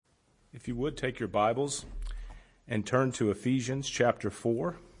If you would, take your Bibles and turn to Ephesians chapter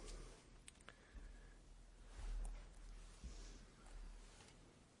 4.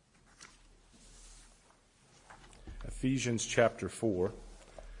 Ephesians chapter 4.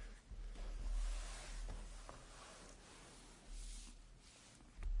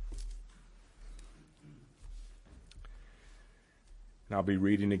 And I'll be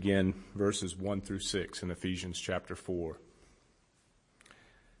reading again verses 1 through 6 in Ephesians chapter 4.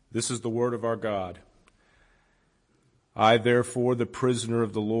 This is the word of our God. I, therefore, the prisoner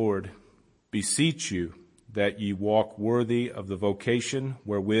of the Lord, beseech you that ye walk worthy of the vocation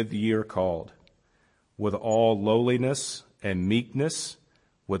wherewith ye are called, with all lowliness and meekness,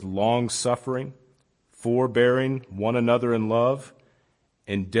 with long-suffering, forbearing one another in love,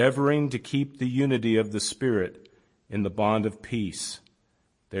 endeavoring to keep the unity of the Spirit in the bond of peace.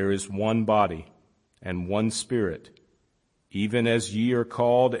 There is one body and one Spirit, even as ye are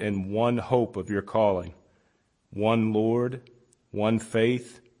called in one hope of your calling, one Lord, one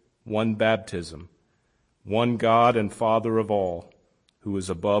faith, one baptism, one God and Father of all, who is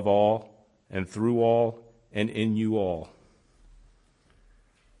above all, and through all, and in you all.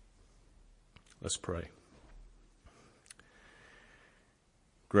 Let's pray.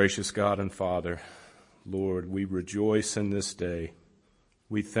 Gracious God and Father, Lord, we rejoice in this day.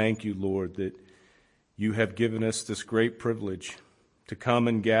 We thank you, Lord, that you have given us this great privilege to come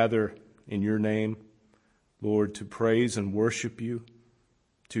and gather in your name, Lord, to praise and worship you,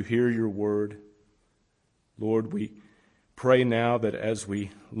 to hear your word. Lord, we pray now that as we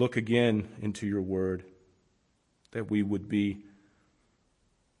look again into your word, that we would be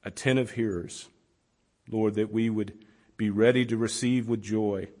attentive hearers. Lord, that we would be ready to receive with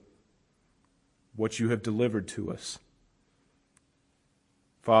joy what you have delivered to us.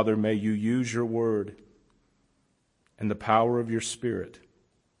 Father, may you use your word and the power of your Spirit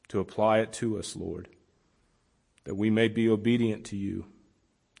to apply it to us, Lord, that we may be obedient to you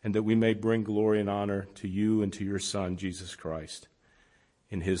and that we may bring glory and honor to you and to your Son, Jesus Christ.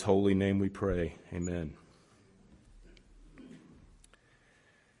 In his holy name we pray. Amen.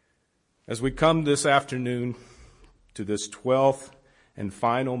 As we come this afternoon to this 12th and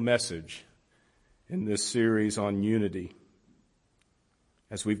final message in this series on unity,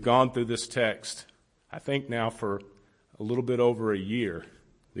 as we've gone through this text, I think now for a little bit over a year,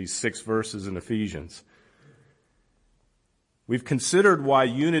 these 6 verses in Ephesians, we've considered why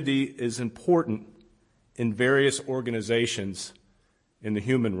unity is important in various organizations in the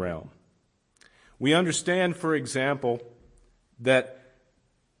human realm. We understand, for example, that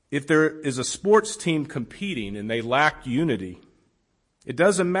if there is a sports team competing and they lack unity, it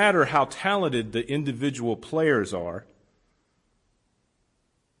doesn't matter how talented the individual players are.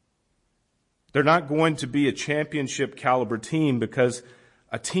 They're not going to be a championship caliber team because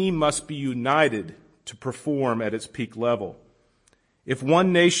a team must be united to perform at its peak level. If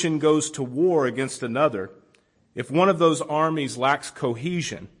one nation goes to war against another, if one of those armies lacks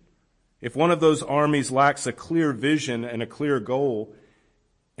cohesion, if one of those armies lacks a clear vision and a clear goal,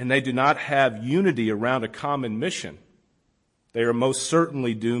 and they do not have unity around a common mission, they are most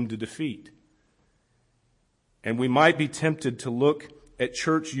certainly doomed to defeat. And we might be tempted to look at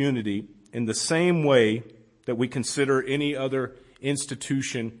church unity in the same way that we consider any other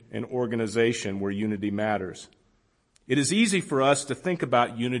institution and organization where unity matters. It is easy for us to think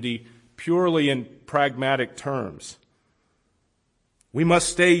about unity purely in pragmatic terms. We must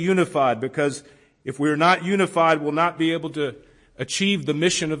stay unified because if we are not unified, we'll not be able to achieve the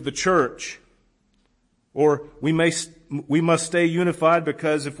mission of the church. Or we must stay unified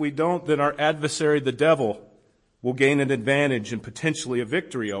because if we don't, then our adversary, the devil, will gain an advantage and potentially a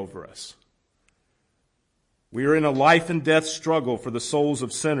victory over us. We are in a life and death struggle for the souls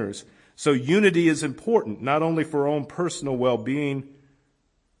of sinners. So unity is important, not only for our own personal well-being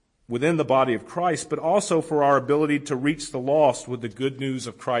within the body of Christ, but also for our ability to reach the lost with the good news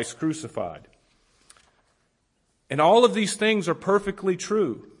of Christ crucified. And all of these things are perfectly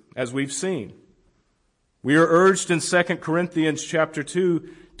true, as we've seen. We are urged in 2 Corinthians chapter 2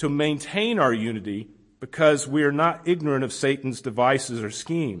 to maintain our unity because we are not ignorant of Satan's devices or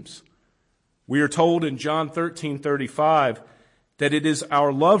schemes. We are told in John 13:35 that it is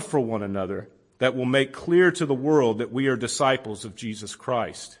our love for one another that will make clear to the world that we are disciples of Jesus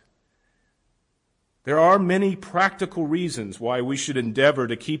Christ. There are many practical reasons why we should endeavor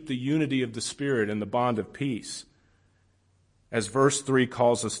to keep the unity of the Spirit and the bond of peace, as verse 3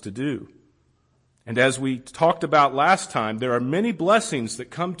 calls us to do. And as we talked about last time, there are many blessings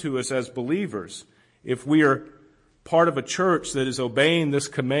that come to us as believers if we are part of a church that is obeying this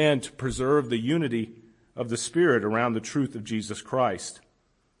command to preserve the unity of the Spirit around the truth of Jesus Christ.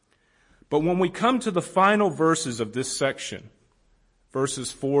 But when we come to the final verses of this section,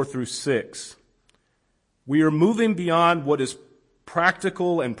 verses 4 through 6, we are moving beyond what is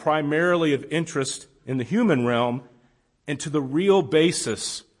practical and primarily of interest in the human realm into the real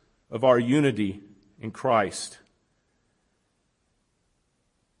basis of our unity in Christ.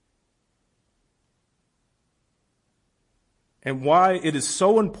 And why it is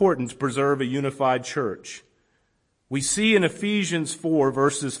so important to preserve a unified church. We see in Ephesians 4,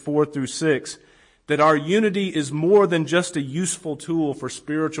 verses 4 through 6, that our unity is more than just a useful tool for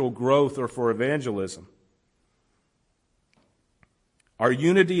spiritual growth or for evangelism. Our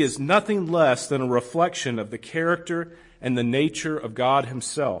unity is nothing less than a reflection of the character and the nature of God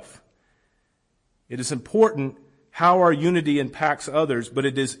Himself. It is important how our unity impacts others, but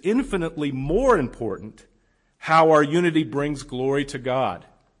it is infinitely more important how our unity brings glory to God.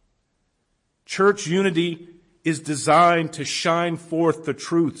 Church unity is designed to shine forth the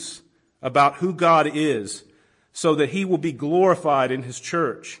truths about who God is so that He will be glorified in His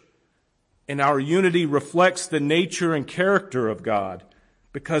church. And our unity reflects the nature and character of God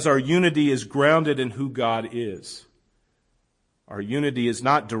because our unity is grounded in who God is. Our unity is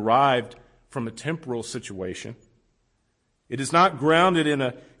not derived from a temporal situation. It is not grounded in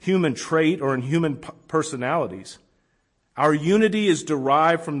a human trait or in human personalities. Our unity is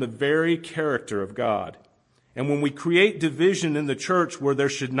derived from the very character of God. And when we create division in the church where there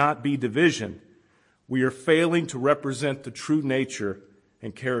should not be division, we are failing to represent the true nature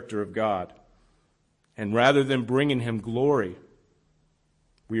and character of God. And rather than bringing Him glory,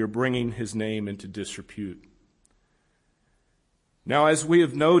 we are bringing His name into disrepute. Now, as we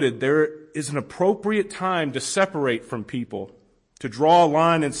have noted, there is an appropriate time to separate from people, to draw a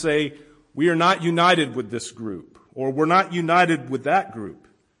line and say, we are not united with this group, or we're not united with that group.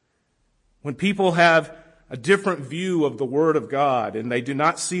 When people have a different view of the Word of God and they do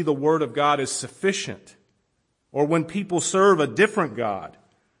not see the Word of God as sufficient, or when people serve a different God,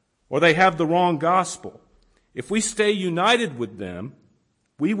 or they have the wrong gospel, if we stay united with them,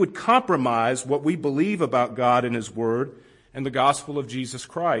 we would compromise what we believe about God and His Word and the gospel of Jesus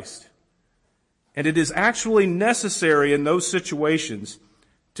Christ. And it is actually necessary in those situations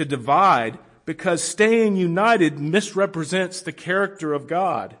to divide because staying united misrepresents the character of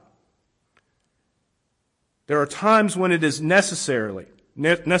God. There are times when it is necessary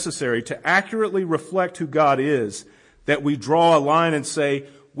to accurately reflect who God is, that we draw a line and say,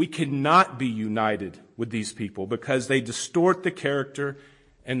 we cannot be united with these people because they distort the character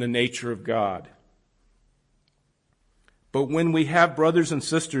and the nature of God. But when we have brothers and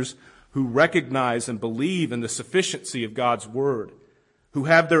sisters who recognize and believe in the sufficiency of God's Word, who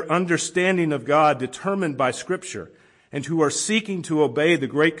have their understanding of God determined by Scripture, and who are seeking to obey the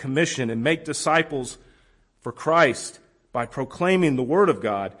Great Commission and make disciples for Christ by proclaiming the Word of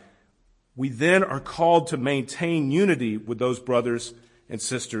God, we then are called to maintain unity with those brothers and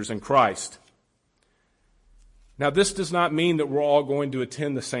sisters in Christ. Now, this does not mean that we're all going to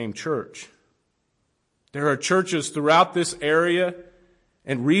attend the same church. There are churches throughout this area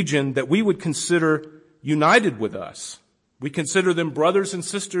and region that we would consider united with us. We consider them brothers and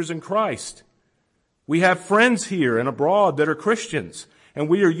sisters in Christ. We have friends here and abroad that are Christians, and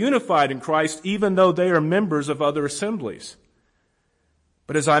we are unified in Christ even though they are members of other assemblies.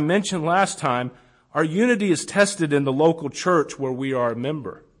 But as I mentioned last time, our unity is tested in the local church where we are a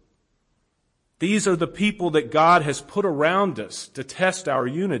member. These are the people that God has put around us to test our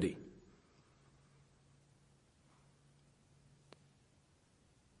unity.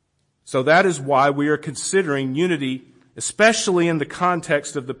 So that is why we are considering unity, especially in the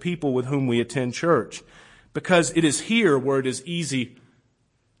context of the people with whom we attend church, because it is here where it is easy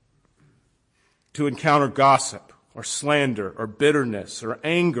to encounter gossip or slander or bitterness or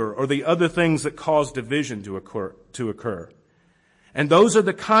anger or the other things that cause division to occur. And those are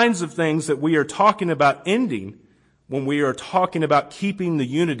the kinds of things that we are talking about ending when we are talking about keeping the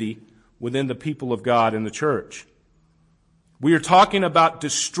unity within the people of God in the church. We are talking about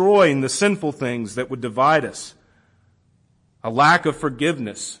destroying the sinful things that would divide us. A lack of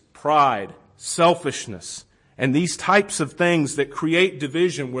forgiveness, pride, selfishness, and these types of things that create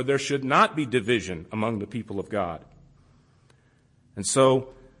division where there should not be division among the people of God. And so,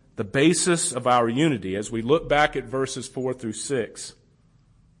 the basis of our unity, as we look back at verses 4 through 6,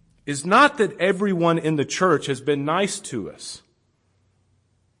 is not that everyone in the church has been nice to us.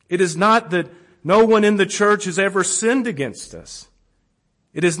 It is not that no one in the church has ever sinned against us.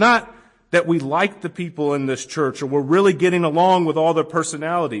 It is not that we like the people in this church or we're really getting along with all their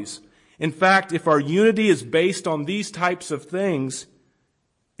personalities. In fact, if our unity is based on these types of things,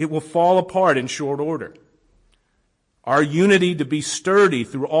 it will fall apart in short order. Our unity to be sturdy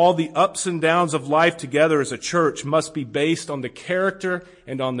through all the ups and downs of life together as a church must be based on the character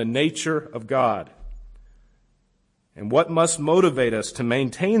and on the nature of God. And what must motivate us to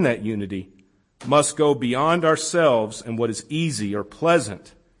maintain that unity must go beyond ourselves and what is easy or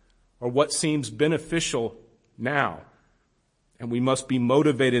pleasant or what seems beneficial now. And we must be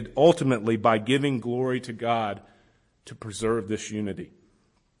motivated ultimately by giving glory to God to preserve this unity.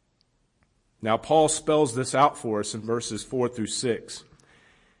 Now, Paul spells this out for us in verses 4 through 6.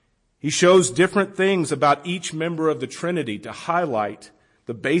 He shows different things about each member of the Trinity to highlight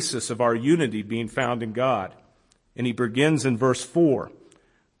the basis of our unity being found in God. And he begins in verse 4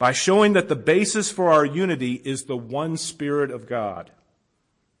 by showing that the basis for our unity is the one Spirit of God.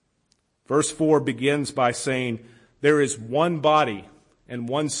 Verse 4 begins by saying, there is one body and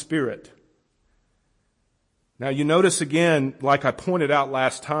one Spirit. Now you notice again, like I pointed out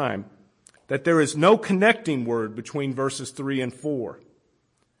last time, that there is no connecting word between verses 3 and 4.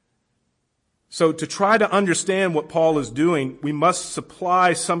 So to try to understand what Paul is doing, we must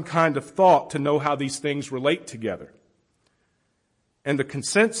supply some kind of thought to know how these things relate together. And the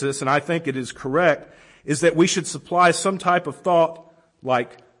consensus, and I think it is correct, is that we should supply some type of thought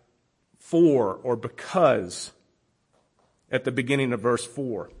like for or because at the beginning of verse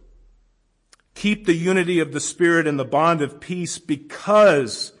 4. Keep the unity of the Spirit and the bond of peace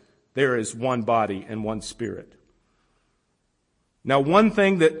because there is one body and one Spirit. Now, one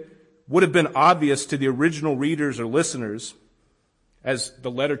thing that would have been obvious to the original readers or listeners as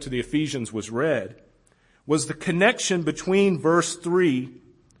the letter to the Ephesians was read was the connection between verse 3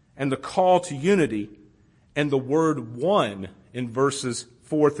 and the call to unity and the word one in verses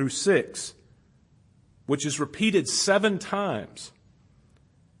 4 through 6, which is repeated 7 times.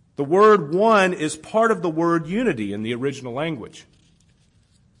 The word one is part of the word unity in the original language.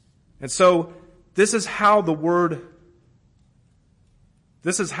 And so this is how the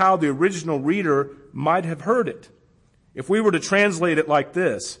original reader might have heard it. If we were to translate it like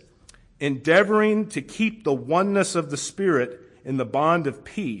this, endeavoring to keep the oneness of the Spirit in the bond of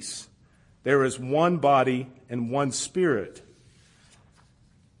peace, there is one body and one Spirit.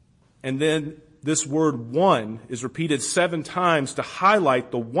 And then this word one is repeated 7 times to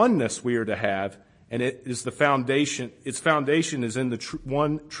highlight the oneness we are to have, and it is the foundation. Its foundation is in the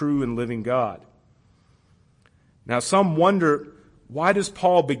one true and living God. Now, some wonder, why does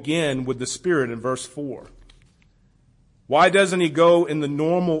Paul begin with the Spirit in verse 4? Why doesn't he go in the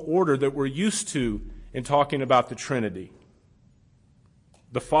normal order that we're used to in talking about the Trinity?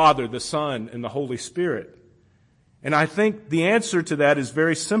 The Father, the Son, and the Holy Spirit. And I think the answer to that is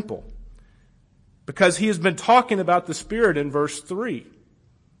very simple. Because he has been talking about the Spirit in verse 3.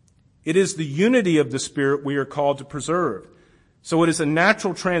 It is the unity of the Spirit we are called to preserve. So it is a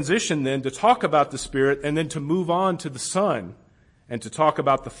natural transition then to talk about the Spirit and then to move on to the Son and to talk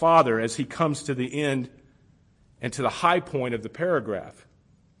about the Father as he comes to the end and to the high point of the paragraph.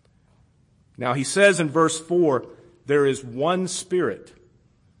 Now he says in verse 4, there is one Spirit.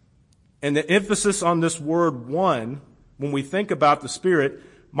 And the emphasis on this word one, when we think about the Spirit,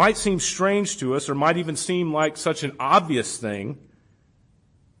 might seem strange to us or might even seem like such an obvious thing.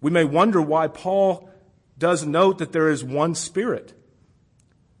 We may wonder why Paul does note that there is one Spirit.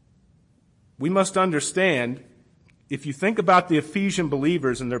 We must understand, if you think about the Ephesian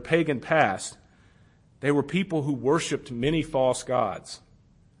believers in their pagan past, they were people who worshiped many false gods.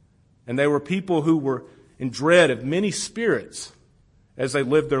 And they were people who were in dread of many spirits as they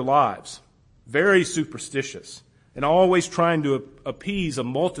lived their lives. Very superstitious. And always trying to appease a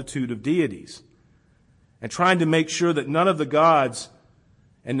multitude of deities. And trying to make sure that none of the gods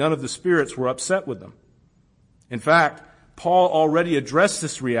and none of the spirits were upset with them. In fact, Paul already addressed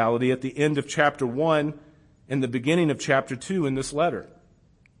this reality at the end of chapter 1 and the beginning of chapter 2 in this letter.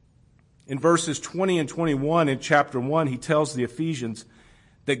 In verses 20 and 21 in chapter 1, he tells the Ephesians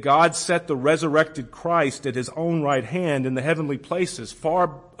that God set the resurrected Christ at his own right hand in the heavenly places,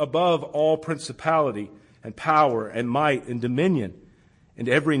 far above all principality and power and might and dominion and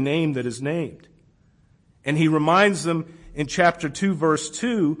every name that is named. And he reminds them in chapter 2, verse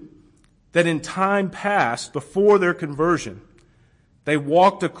 2, that in time past, before their conversion, they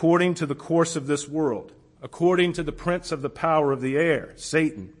walked according to the course of this world, according to the prince of the power of the air,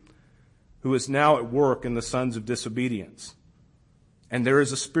 Satan, who is now at work in the sons of disobedience. And there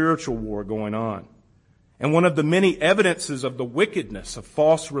is a spiritual war going on. And one of the many evidences of the wickedness of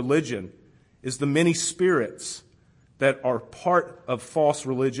false religion is the many spirits that are part of false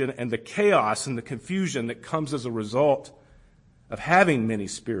religion and the chaos and the confusion that comes as a result of having many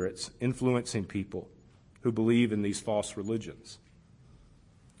spirits influencing people who believe in these false religions.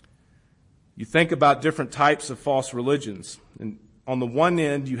 You think about different types of false religions. And on the one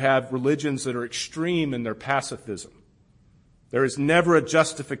end, you have religions that are extreme in their pacifism. There is never a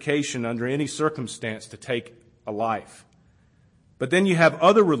justification under any circumstance to take a life. But then you have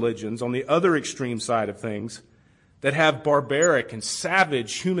other religions on the other extreme side of things that have barbaric and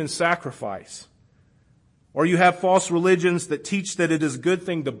savage human sacrifice. Or you have false religions that teach that it is a good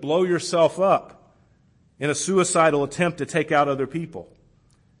thing to blow yourself up in a suicidal attempt to take out other people.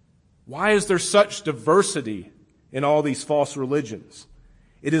 Why is there such diversity in all these false religions?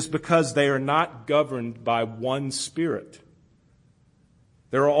 It is because they are not governed by one spirit.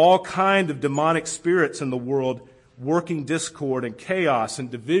 There are all kinds of demonic spirits in the world working discord and chaos and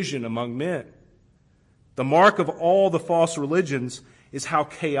division among men. The mark of all the false religions is how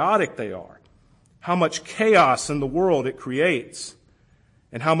chaotic they are, how much chaos in the world it creates,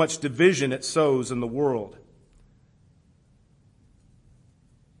 and how much division it sows in the world.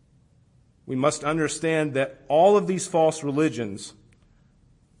 We must understand that all of these false religions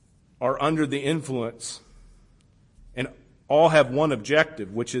are under the influence and all have one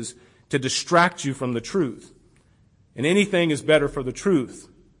objective, which is to distract you from the truth. And anything is better for the truth,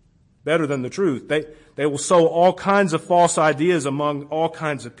 better than the truth. They will sow all kinds of false ideas among all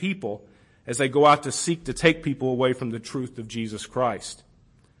kinds of people as they go out to seek to take people away from the truth of Jesus Christ.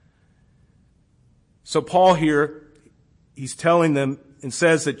 So Paul here, he's telling them and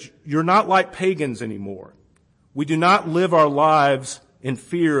says that you're not like pagans anymore. We do not live our lives in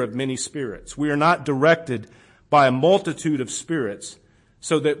fear of many spirits. We are not directed by a multitude of spirits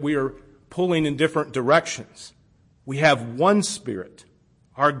so that we are pulling in different directions. We have one Spirit.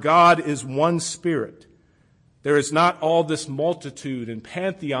 Our God is one Spirit. There is not all this multitude and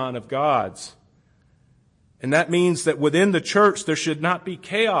pantheon of gods. And that means that within the church there should not be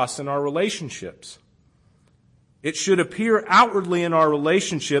chaos in our relationships. It should appear outwardly in our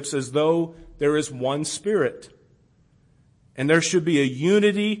relationships as though there is one Spirit. And there should be a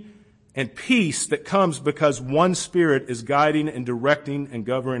unity and peace that comes because one Spirit is guiding and directing and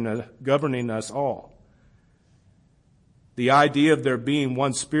governing us all. The idea of there being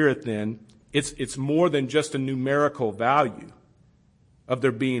one Spirit then, it's more than just a numerical value of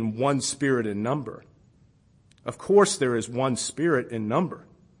there being one Spirit in number. Of course there is one Spirit in number.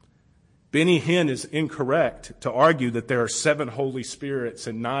 Benny Hinn is incorrect to argue that there are 7 Holy Spirits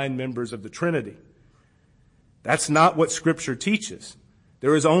and 9 members of the Trinity. That's not what Scripture teaches.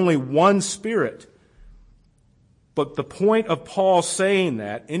 There is only one Spirit. But the point of Paul saying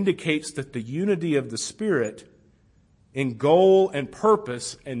that indicates that the unity of the Spirit in goal and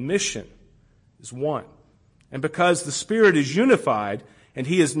purpose and mission is one. And because the Spirit is unified and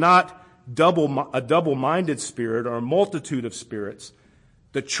He is not a double-minded Spirit or a multitude of spirits,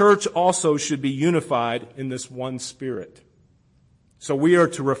 the church also should be unified in this one Spirit. So we are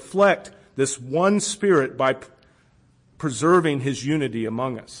to reflect this one Spirit by preserving His unity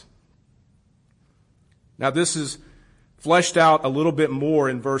among us. Now this is fleshed out a little bit more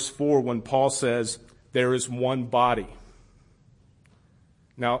in verse 4 when Paul says, there is one body.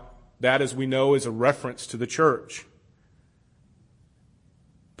 Now that, as we know, is a reference to the church.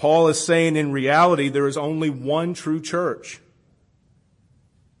 Paul is saying in reality there is only one true church.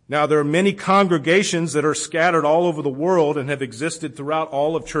 Now, there are many congregations that are scattered all over the world and have existed throughout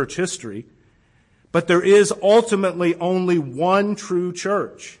all of church history. But there is ultimately only one true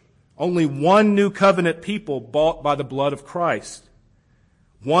church. Only one new covenant people bought by the blood of Christ.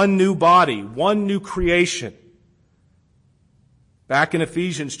 One new body, one new creation. Back in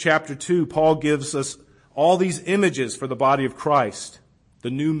Ephesians chapter 2, Paul gives us all these images for the body of Christ. The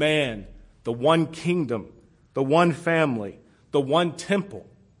new man, the one kingdom, the one family, the one temple.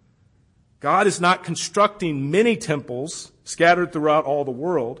 God is not constructing many temples scattered throughout all the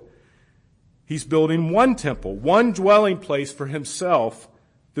world. He's building one temple, one dwelling place for Himself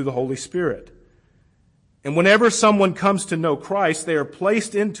through the Holy Spirit. And whenever someone comes to know Christ, they are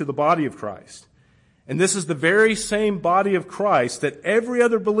placed into the body of Christ. And this is the very same body of Christ that every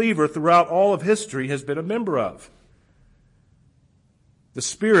other believer throughout all of history has been a member of. The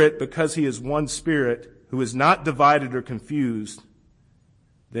Spirit, because He is one Spirit, who is not divided or confused,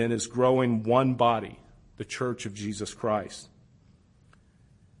 then is growing one body, the church of Jesus Christ.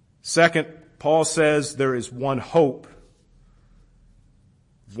 Second, Paul says there is one hope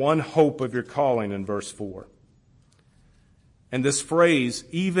of your calling in verse 4. And this phrase,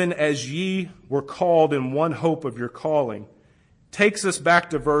 even as ye were called in one hope of your calling, takes us back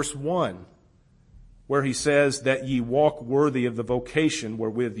to verse 1, where he says that ye walk worthy of the vocation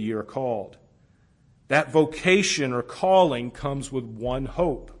wherewith ye are called. That vocation or calling comes with one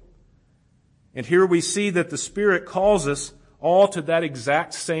hope. And here we see that the Spirit calls us all to that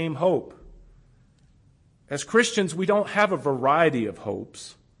exact same hope. As Christians, we don't have a variety of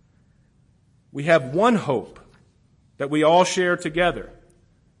hopes. We have one hope that we all share together.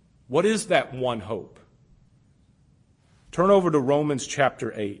 What is that one hope? Turn over to Romans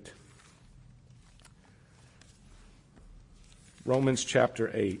chapter 8. Romans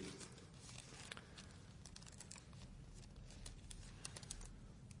chapter 8.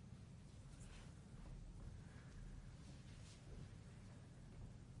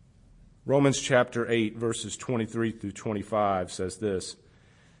 Romans chapter 8, verses 23 through 25 says this,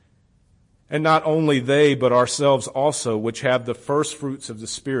 "And not only they, but ourselves also, which have the first fruits of the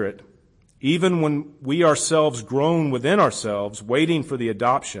Spirit, even when we ourselves groan within ourselves, waiting for the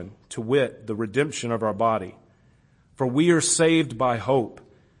adoption, to wit, the redemption of our body. For we are saved by hope.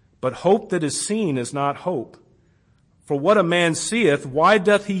 But hope that is seen is not hope. For what a man seeth, why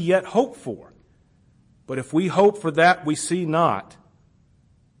doth he yet hope for? But if we hope for that we see not,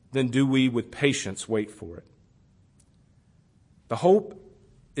 then do we with patience wait for it." The hope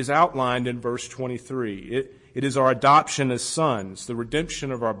is outlined in verse 23. It is our adoption as sons, the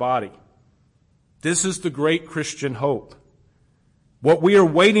redemption of our body. This is the great Christian hope. What we are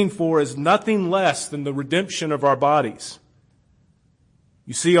waiting for is nothing less than the redemption of our bodies.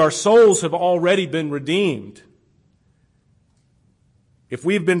 You see, our souls have already been redeemed. If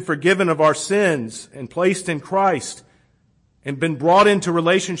we've been forgiven of our sins and placed in Christ and been brought into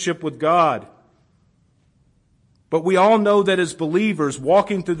relationship with God. But we all know that as believers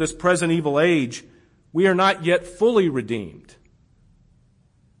walking through this present evil age, we are not yet fully redeemed.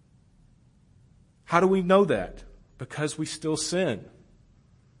 How do we know that? Because we still sin.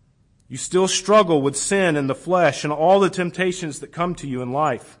 You still struggle with sin in the flesh and all the temptations that come to you in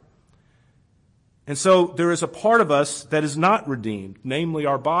life. And so there is a part of us that is not redeemed, namely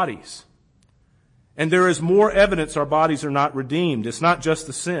our bodies. And there is more evidence our bodies are not redeemed. It's not just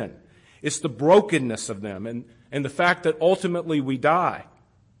the sin. It's the brokenness of them and the fact that ultimately we die.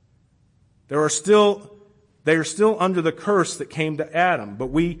 They are still under the curse that came to Adam, but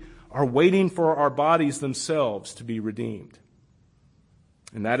we are waiting for our bodies themselves to be redeemed.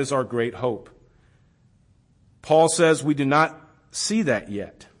 And that is our great hope. Paul says we do not see that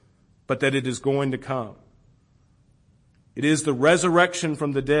yet, but that it is going to come. It is the resurrection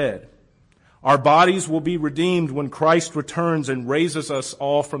from the dead. Our bodies will be redeemed when Christ returns and raises us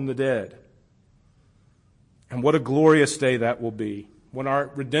all from the dead. And what a glorious day that will be, when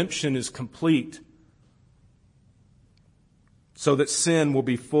our redemption is complete, so that sin will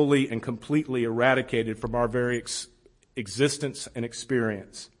be fully and completely eradicated from our very existence and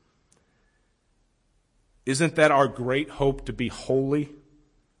experience. Isn't that our great hope, to be holy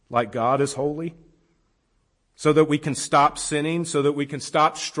like God is holy? So that we can stop sinning, so that we can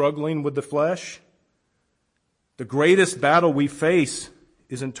stop struggling with the flesh? The greatest battle we face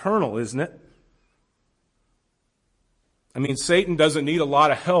is internal, isn't it? I mean, Satan doesn't need a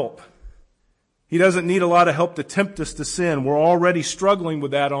lot of help. He doesn't need a lot of help to tempt us to sin. We're already struggling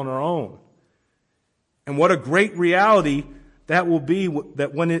with that on our own. And what a great reality that will be,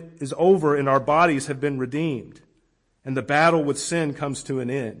 that when it is over and our bodies have been redeemed and the battle with sin comes to an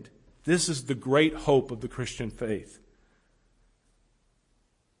end. This is the great hope of the Christian faith.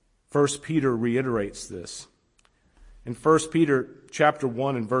 1 Peter reiterates this. In 1 Peter chapter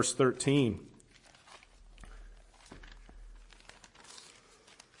 1 and verse 13,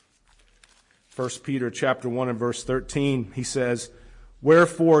 1 Peter chapter 1 and verse 13, he says,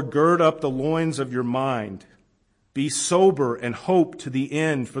 "Wherefore gird up the loins of your mind, be sober and hope to the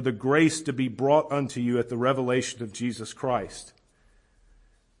end for the grace to be brought unto you at the revelation of Jesus Christ."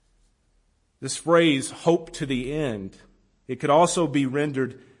 This phrase, hope to the end, it could also be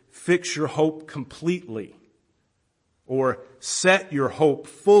rendered, fix your hope completely, or set your hope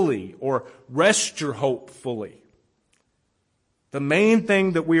fully, or rest your hope fully. The main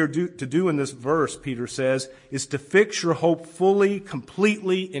thing that we are to do in this verse, Peter says, is to fix your hope fully,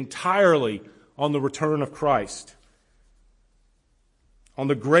 completely, entirely on the return of Christ, on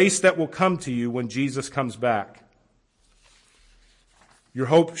the grace that will come to you when Jesus comes back. Your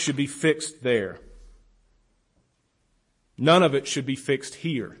hope should be fixed there. None of it should be fixed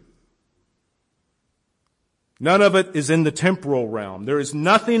here. None of it is in the temporal realm. There is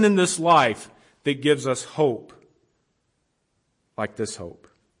nothing in this life that gives us hope like this hope.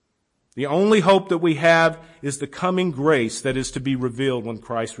 The only hope that we have is the coming grace that is to be revealed when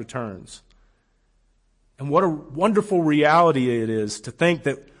Christ returns. And what a wonderful reality it is to think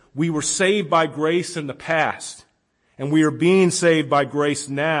that we were saved by grace in the past, and we are being saved by grace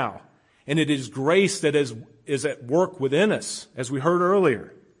now. And it is grace that is at work within us, as we heard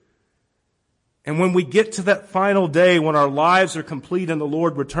earlier. And when we get to that final day when our lives are complete and the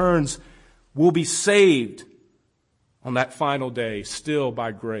Lord returns, will be saved on that final day still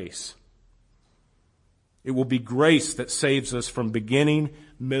by grace. It will be grace that saves us from beginning,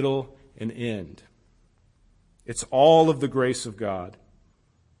 middle, and end. It's all of the grace of God.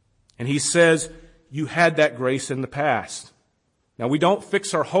 And he says, you had that grace in the past. Now, we don't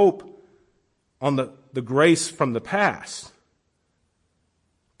fix our hope on the grace from the past,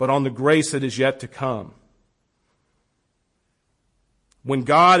 but on the grace that is yet to come. When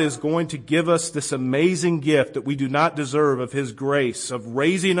God is going to give us this amazing gift that we do not deserve of his grace, of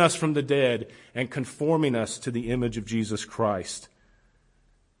raising us from the dead and conforming us to the image of Jesus Christ.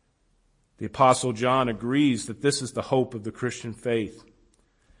 The Apostle John agrees that this is the hope of the Christian faith.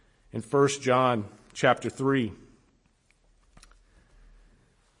 In 1 John chapter 3,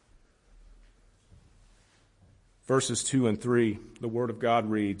 verses 2 and 3, the Word of God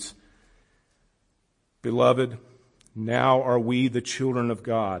reads, Beloved, now are we the children of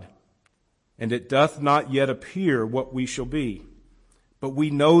God, and it doth not yet appear what we shall be. But we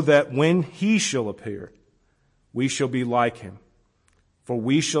know that when he shall appear, we shall be like him, for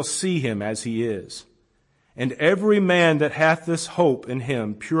we shall see him as he is. And every man that hath this hope in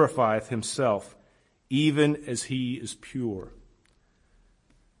him purifieth himself, even as he is pure.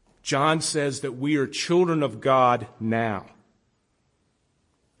 John says that we are children of God now.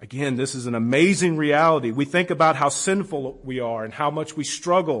 Again, this is an amazing reality. We think about how sinful we are and how much we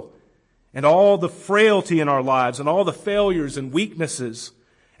struggle and all the frailty in our lives and all the failures and weaknesses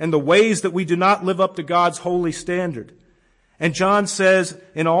and the ways that we do not live up to God's holy standard. And John says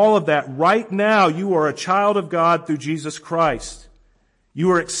in all of that, right now you are a child of God through Jesus Christ. You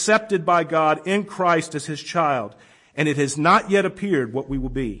are accepted by God in Christ as his child, and it has not yet appeared what we will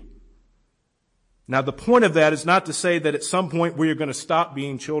be. Now, the point of that is not to say that at some point we are going to stop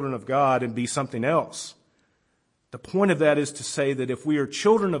being children of God and be something else. The point of that is to say that if we are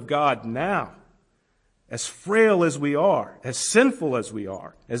children of God now, as frail as we are, as sinful as we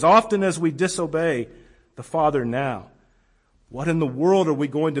are, as often as we disobey the Father now, what in the world are we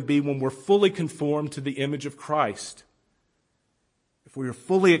going to be when we're fully conformed to the image of Christ? If we are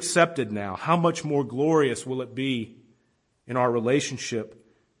fully accepted now, how much more glorious will it be in our relationship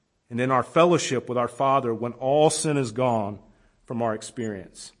and in our fellowship with our Father when all sin is gone from our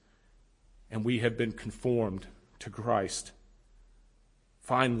experience and we have been conformed to Christ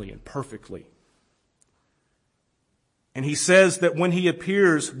finally and perfectly. And he says that when he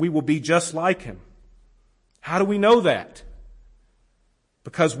appears, we will be just like him. How do we know that?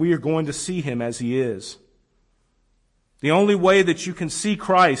 Because we are going to see him as he is. The only way that you can see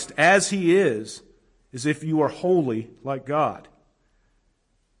Christ as he is if you are holy like God.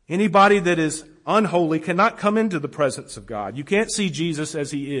 Anybody that is unholy cannot come into the presence of God. You can't see Jesus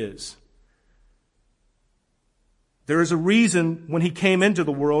as he is. There is a reason when he came into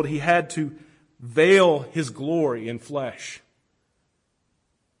the world, he had to veil his glory in flesh.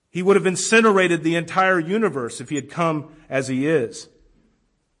 He would have incinerated the entire universe if he had come as he is.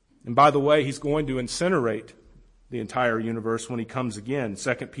 And by the way, he's going to incinerate the entire universe when he comes again.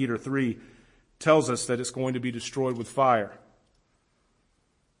 2 Peter 3 tells us that it's going to be destroyed with fire.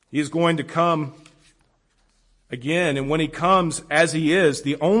 He is going to come again, and when he comes as he is,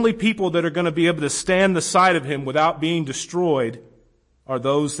 the only people that are going to be able to stand the side of him without being destroyed are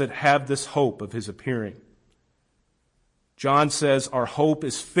those that have this hope of his appearing. John says our hope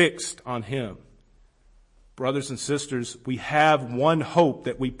is fixed on him. Brothers and sisters, we have one hope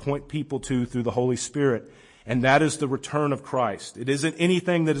that we point people to through the Holy Spirit, and that is the return of Christ. It isn't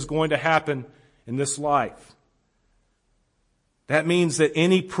anything that is going to happen in this life. That means that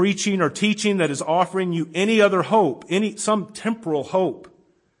any preaching or teaching that is offering you any other hope, some temporal hope,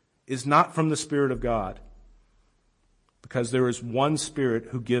 is not from the Spirit of God. Because there is one Spirit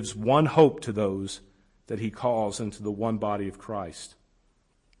who gives one hope to those that he calls into the one body of Christ.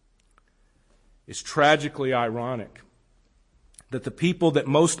 It's tragically ironic that the people that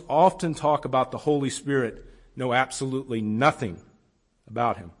most often talk about the Holy Spirit know absolutely nothing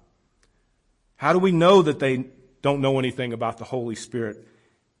about him. How do we know that they don't know anything about the Holy Spirit?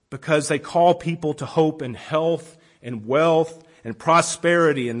 Because they call people to hope in health and wealth and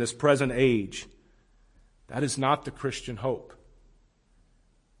prosperity in this present age. That is not the Christian hope.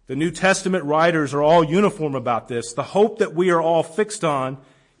 The New Testament writers are all uniform about this. The hope that we are all fixed on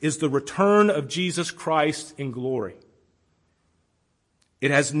is the return of Jesus Christ in glory.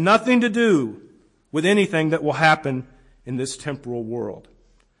 It has nothing to do with anything that will happen in this temporal world.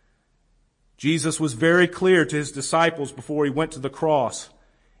 Jesus was very clear to his disciples before he went to the cross.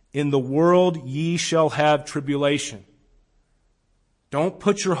 In the world ye shall have tribulation. Don't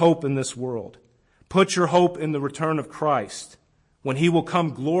put your hope in this world. Put your hope in the return of Christ, when he will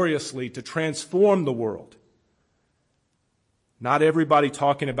come gloriously to transform the world. Not everybody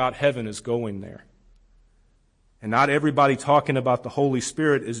talking about heaven is going there. And not everybody talking about the Holy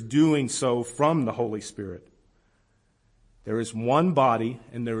Spirit is doing so from the Holy Spirit. There is one body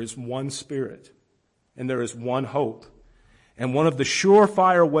and there is one Spirit and there is one hope. And one of the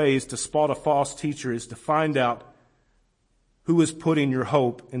surefire ways to spot a false teacher is to find out who is putting your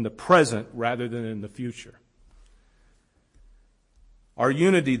hope in the present rather than in the future. Our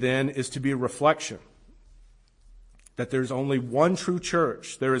unity then is to be a reflection that there's only one true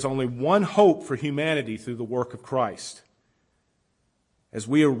church. There is only one hope for humanity through the work of Christ. As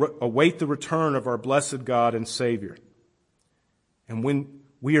we await the return of our blessed God and Savior. And when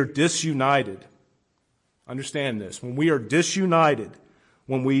we are disunited, understand this, when we are disunited,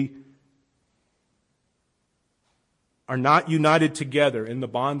 when we are not united together in the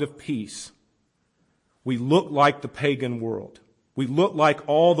bond of peace, we look like the pagan world. We look like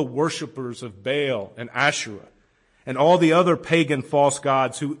all the worshipers of Baal and Asherah and all the other pagan false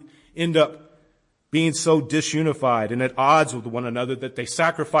gods who end up being so disunified and at odds with one another that they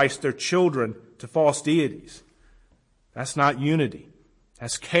sacrifice their children to false deities. That's not unity.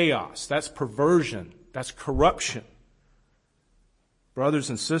 That's chaos. That's perversion. That's corruption. Brothers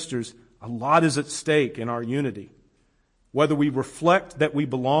and sisters, a lot is at stake in our unity. Whether we reflect that we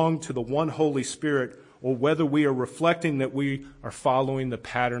belong to the one Holy Spirit or whether we are reflecting that we are following the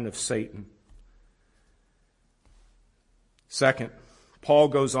pattern of Satan. Second, Paul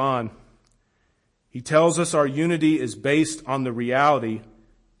goes on. He tells us our unity is based on the reality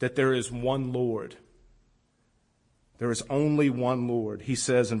that there is one Lord. There is only one Lord, he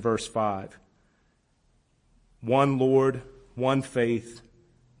says in verse 5. One Lord, one faith,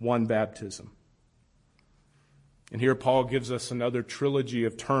 one baptism. And here Paul gives us another trilogy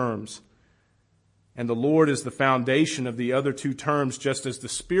of terms. And the Lord is the foundation of the other two terms, just as the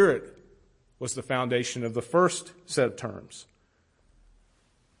Spirit was the foundation of the first set of terms.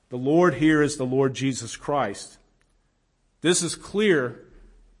 The Lord here is the Lord Jesus Christ. This is clear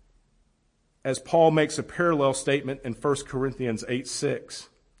as Paul makes a parallel statement in 1 Corinthians 8:6,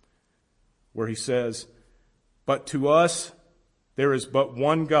 where he says, "But to us there is but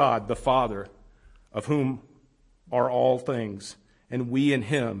one God, the Father, of whom are all things, and we in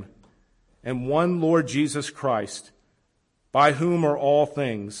him, and one Lord Jesus Christ, by whom are all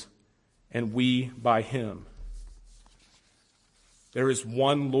things, and we by him." There is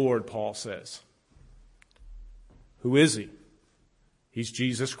one Lord, Paul says. Who is he? He's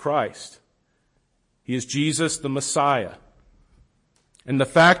Jesus Christ. He is Jesus the Messiah. And the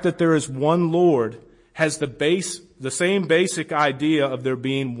fact that there is one Lord has the same basic idea of there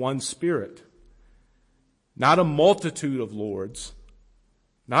being one Spirit. Not a multitude of lords,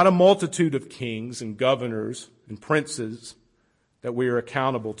 not a multitude of kings and governors and princes that we are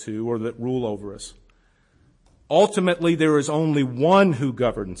accountable to or that rule over us. Ultimately, there is only one who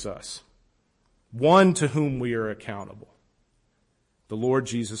governs us, one to whom we are accountable, the Lord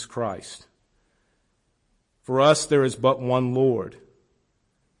Jesus Christ. For us, there is but one Lord.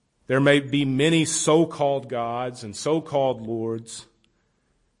 There may be many so-called gods and so-called lords,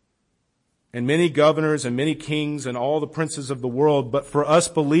 and many governors and many kings and all the princes of the world, but for us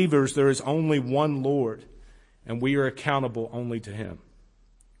believers, there is only one Lord, and we are accountable only to him.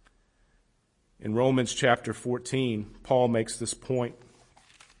 In Romans chapter 14, Paul makes this point.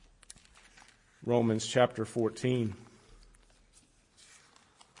 Romans chapter 14.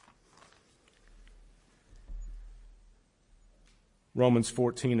 Romans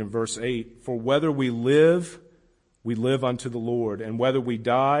 14 and verse 8. "For whether we live unto the Lord, and whether we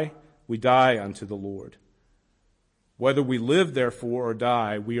die unto the Lord. Whether we live, therefore, or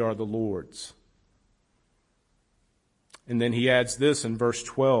die, we are the Lord's." And then he adds this in verse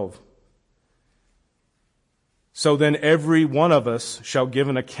 12. "So then every one of us shall give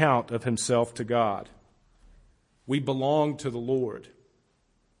an account of himself to God." We belong to the Lord.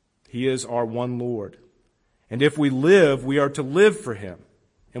 He is our one Lord. And if we live, we are to live for him.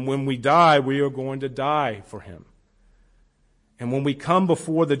 And when we die, we are going to die for him. And when we come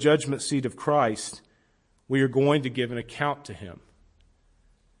before the judgment seat of Christ, we are going to give an account to him.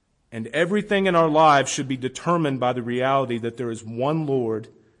 And everything in our lives should be determined by the reality that there is one Lord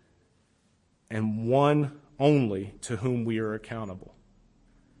and one only to whom we are accountable.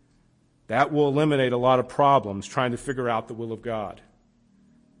 That will eliminate a lot of problems trying to figure out the will of God.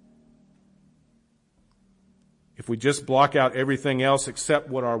 If we just block out everything else except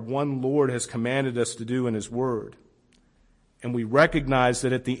what our one Lord has commanded us to do in his word, and we recognize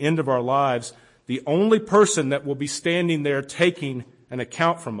that at the end of our lives, the only person that will be standing there taking an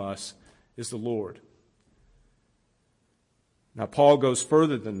account from us is the Lord. Now, Paul goes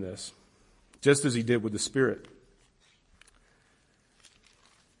further than this, just as he did with the Spirit.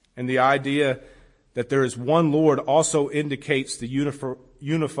 And the idea that there is one Lord also indicates the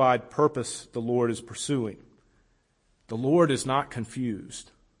unified purpose the Lord is pursuing. The Lord is not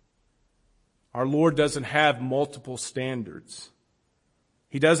confused. Our Lord doesn't have multiple standards.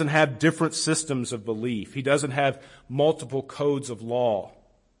 He doesn't have different systems of belief. He doesn't have multiple codes of law.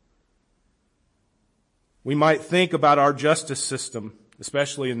 We might think about our justice system,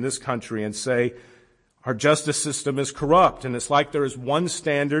 especially in this country, and say our justice system is corrupt, and it's like there is one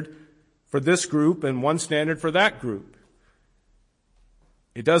standard for this group and one standard for that group.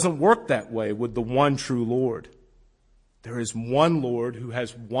 It doesn't work that way with the one true Lord. There is one Lord who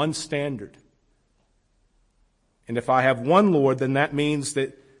has one standard. And if I have one Lord, then that means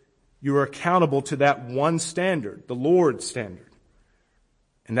that you are accountable to that one standard, the Lord's standard.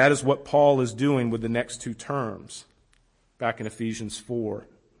 And that is what Paul is doing with the next two terms back in Ephesians 4.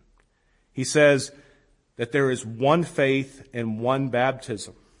 He says that there is one faith and one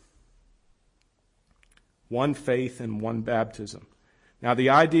baptism. One faith and one baptism. Now, the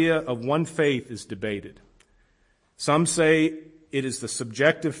idea of one faith is debated. Some say it is the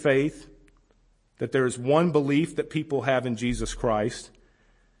subjective faith, that there is one belief that people have in Jesus Christ.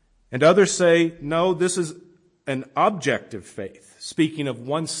 And others say, no, this is an objective faith, speaking of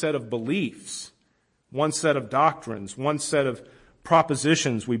one set of beliefs, one set of doctrines, one set of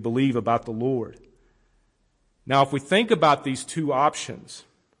propositions we believe about the Lord. Now, if we think about these two options,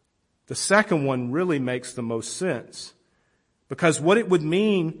 the second one really makes the most sense, because what it would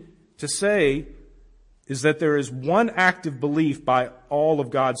mean to say is that there is one active belief by all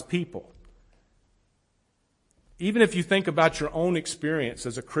of God's people. Even if you think about your own experience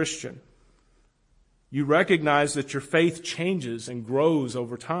as a Christian, you recognize that your faith changes and grows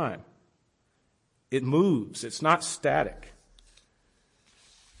over time. It moves. It's not static.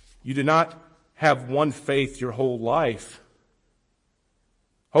 You do not have one faith your whole life.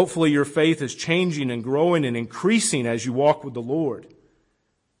 Hopefully your faith is changing and growing and increasing as you walk with the Lord.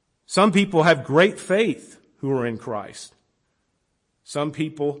 Some people have great faith who are in Christ. Some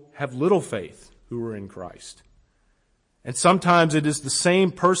people have little faith who are in Christ. And sometimes it is the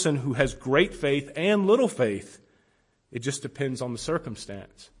same person who has great faith and little faith. It just depends on the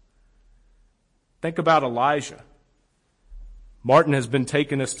circumstance. Think about Elijah. Martin has been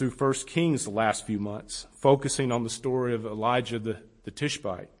taking us through 1 Kings the last few months, focusing on the story of Elijah the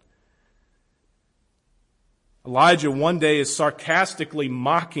Tishbite. Elijah one day is sarcastically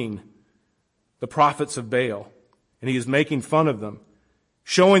mocking the prophets of Baal, and he is making fun of them,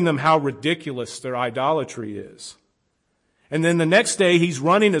 showing them how ridiculous their idolatry is. And then the next day, he's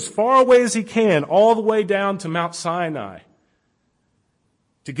running as far away as he can, all the way down to Mount Sinai,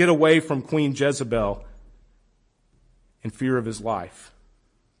 to get away from Queen Jezebel in fear of his life.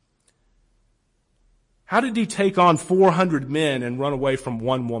 How did he take on 400 men and run away from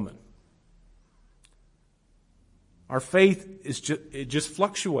one woman? Our faith it just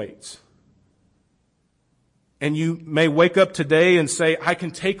fluctuates. And you may wake up today and say, I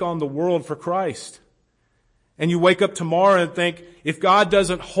can take on the world for Christ. And you wake up tomorrow and think, if God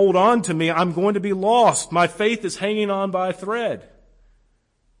doesn't hold on to me, I'm going to be lost. My faith is hanging on by a thread.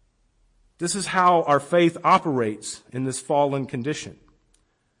 This is how our faith operates in this fallen condition.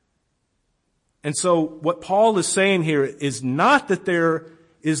 And so what Paul is saying here is not that there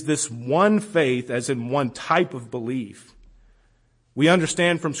is this one faith as in one type of belief. We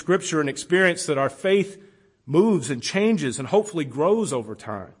understand from Scripture and experience that our faith moves and changes and hopefully grows over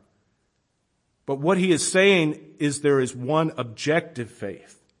time. But what he is saying is there is one objective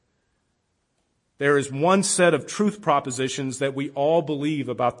faith. There is one set of truth propositions that we all believe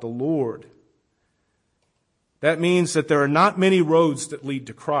about the Lord. That means that there are not many roads that lead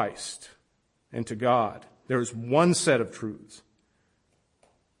to Christ and to God. There is one set of truths.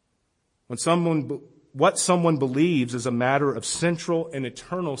 What someone believes is a matter of central and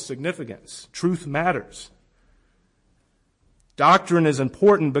eternal significance. Truth matters. Doctrine is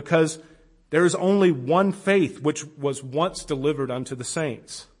important because there is only one faith which was once delivered unto the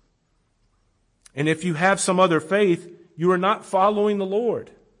saints. And if you have some other faith, you are not following the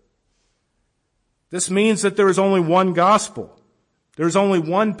Lord. This means that there is only one gospel. There is only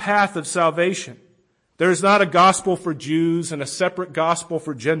one path of salvation. There is not a gospel for Jews and a separate gospel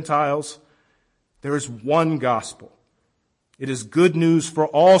for Gentiles. There is one gospel. It is good news for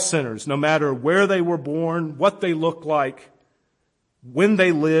all sinners, no matter where they were born, what they look like, when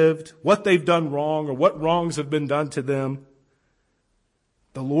they lived, what they've done wrong, or what wrongs have been done to them.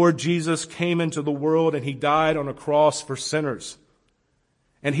 The Lord Jesus came into the world and he died on a cross for sinners.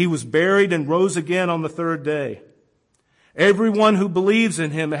 And he was buried and rose again on the third day. Everyone who believes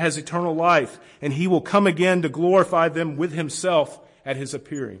in him has eternal life, and he will come again to glorify them with himself at his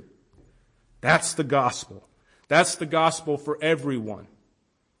appearing. That's the gospel. That's the gospel for everyone.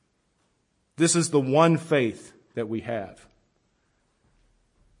 This is the one faith that we have.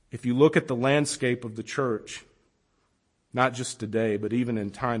 If you look at the landscape of the church, not just today, but even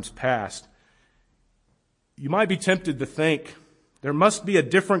in times past, you might be tempted to think there must be a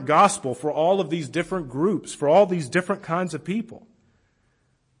different gospel for all of these different groups, for all these different kinds of people.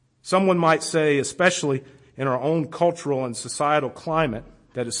 Someone might say, especially in our own cultural and societal climate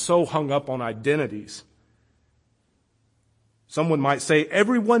that is so hung up on identities, someone might say,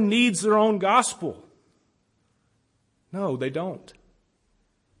 everyone needs their own gospel. No, they don't.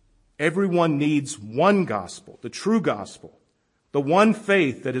 Everyone needs one gospel, the true gospel, the one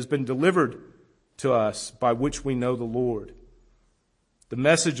faith that has been delivered to us by which we know the Lord. The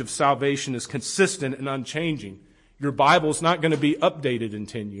message of salvation is consistent and unchanging. Your Bible's not going to be updated in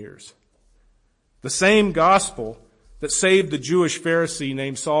 10 years. The same gospel that saved the Jewish Pharisee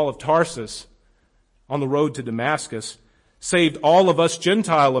named Saul of Tarsus on the road to Damascus saved all of us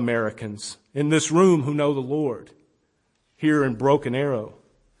Gentile Americans in this room who know the Lord here in Broken Arrow.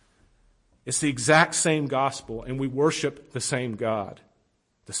 It's the exact same gospel, and we worship the same God,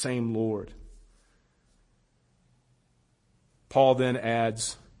 the same Lord. Paul then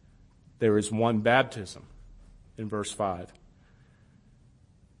adds, there is one baptism in verse 5.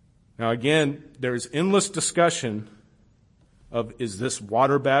 Now again, there is endless discussion of, is this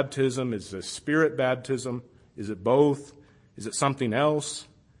water baptism? Is this spirit baptism? Is it both? Is it something else?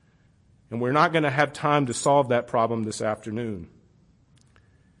 And we're not going to have time to solve that problem this afternoon.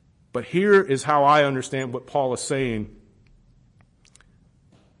 But here is how I understand what Paul is saying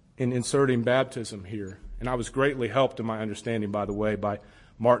in inserting baptism here. And I was greatly helped in my understanding, by the way, by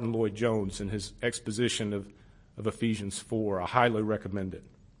Martin Lloyd-Jones in his exposition of Ephesians 4. I highly recommend it.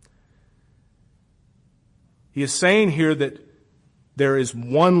 He is saying here that there is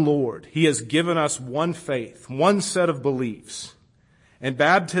one Lord. He has given us one faith, one set of beliefs. And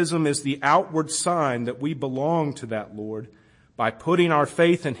baptism is the outward sign that we belong to that Lord by putting our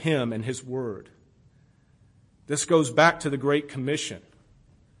faith in him and his word. This goes back to the Great Commission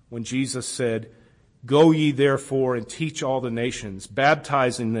when Jesus said, "Go ye therefore and teach all the nations,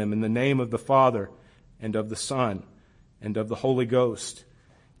 baptizing them in the name of the Father and of the Son and of the Holy Ghost,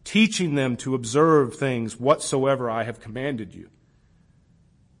 teaching them to observe things whatsoever I have commanded you."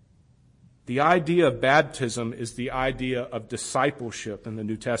 The idea of baptism is the idea of discipleship in the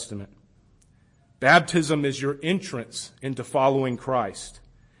New Testament. Baptism is your entrance into following Christ.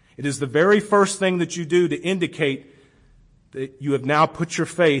 It is the very first thing that you do to indicate that you have now put your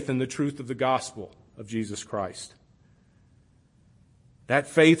faith in the truth of the gospel of Jesus Christ. That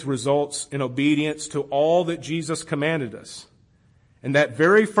faith results in obedience to all that Jesus commanded us. And that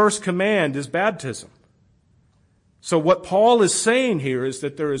very first command is baptism. So what Paul is saying here is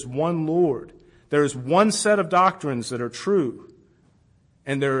that there is one Lord. There is one set of doctrines that are true.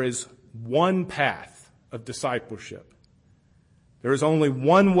 And there is one path of discipleship. There is only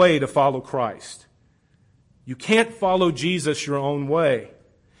one way to follow Christ. You can't follow Jesus your own way.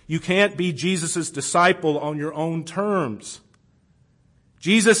 You can't be Jesus' disciple on your own terms.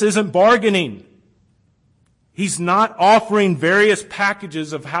 Jesus isn't bargaining. He's not offering various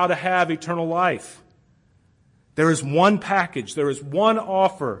packages of how to have eternal life. There is one package. There is one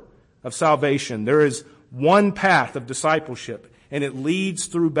offer of salvation. There is one path of discipleship. And it leads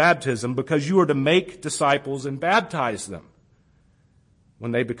through baptism because you are to make disciples and baptize them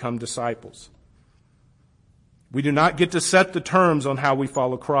when they become disciples. We do not get to set the terms on how we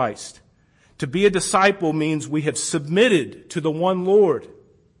follow Christ. To be a disciple means we have submitted to the one Lord.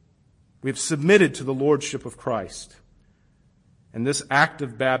 We have submitted to the lordship of Christ. And this act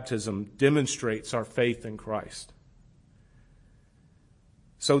of baptism demonstrates our faith in Christ.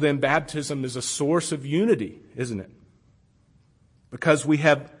 So then baptism is a source of unity, isn't it? Because we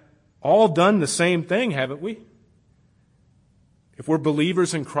have all done the same thing, haven't we? If we're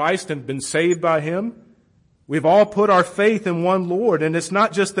believers in Christ and been saved by him, we've all put our faith in one Lord. And it's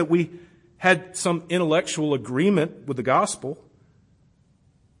not just that we had some intellectual agreement with the gospel.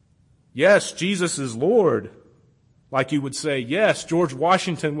 Yes, Jesus is Lord. Like you would say, yes, George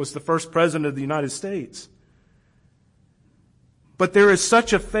Washington was the first president of the United States. But there is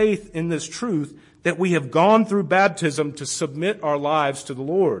such a faith in this truth that we have gone through baptism to submit our lives to the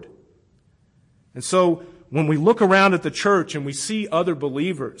Lord. And so when we look around at the church and we see other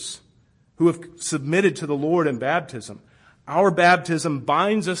believers who have submitted to the Lord in baptism, our baptism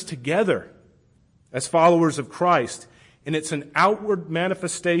binds us together as followers of Christ, and it's an outward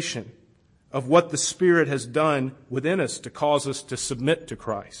manifestation of what the Spirit has done within us to cause us to submit to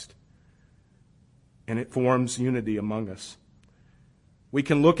Christ. And it forms unity among us. We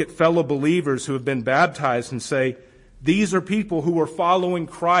can look at fellow believers who have been baptized and say, these are people who are following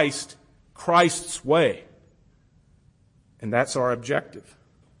Christ's way. And that's our objective.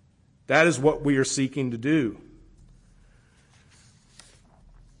 That is what we are seeking to do.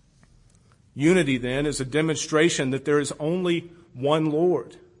 Unity, then, is a demonstration that there is only one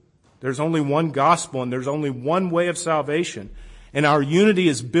Lord. There's only one gospel, and there's only one way of salvation. And our unity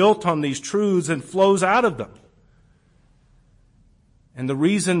is built on these truths and flows out of them. And the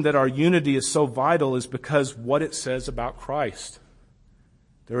reason that our unity is so vital is because what it says about Christ.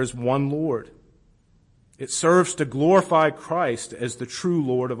 There is one Lord. It serves to glorify Christ as the true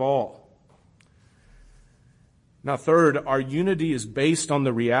Lord of all. Now, third, our unity is based on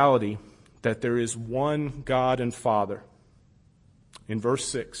the reality that there is one God and Father. In verse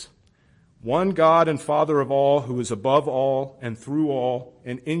 6, one God and Father of all, who is above all and through all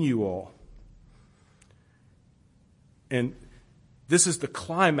and in you all. And this is the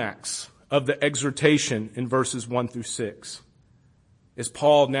climax of the exhortation in verses 1 through 6, as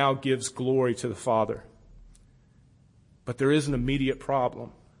Paul now gives glory to the Father. But there is an immediate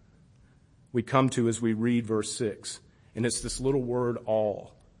problem we come to as we read verse 6, and it's this little word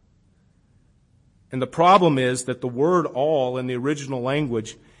all. And the problem is that the word all in the original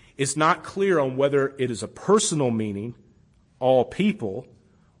language is not clear on whether it is a personal meaning, all people,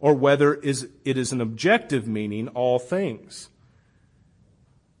 or whether it is an objective meaning, all things.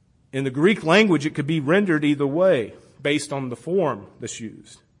 In the Greek language, it could be rendered either way based on the form that's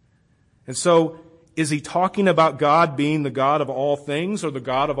used. And so, is he talking about God being the God of all things or the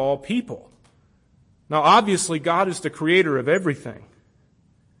God of all people? Now, obviously, God is the creator of everything.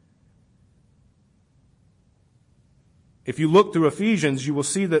 If you look through Ephesians, you will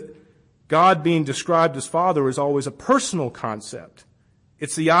see that God being described as Father is always a personal concept.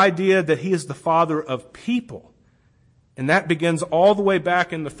 It's the idea that he is the Father of people. And that begins all the way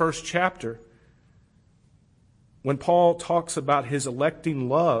back in the first chapter when Paul talks about his electing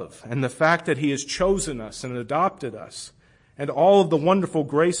love and the fact that he has chosen us and adopted us and all of the wonderful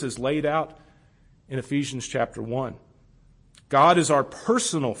graces laid out in Ephesians chapter 1. God is our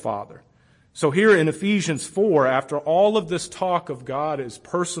personal Father. So here in Ephesians 4, after all of this talk of God as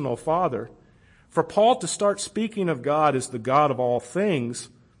personal Father, for Paul to start speaking of God as the God of all things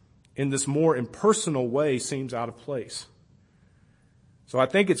in this more impersonal way seems out of place. So I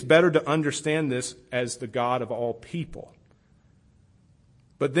think it's better to understand this as the God of all people.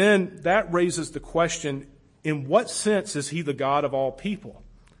 But then that raises the question, in what sense is he the God of all people?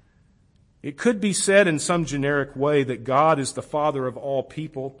 It could be said in some generic way that God is the Father of all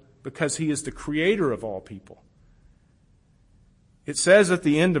people because he is the creator of all people. It says at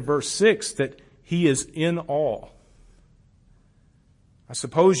the end of verse 6 that he is in all. I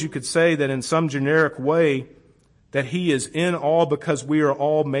suppose you could say that in some generic way that he is in all because we are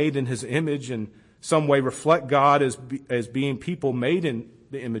all made in his image and some way reflect God as being people made in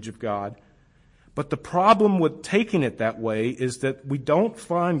the image of God. But the problem with taking it that way is that we don't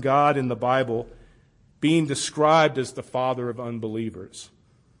find God in the Bible being described as the father of unbelievers.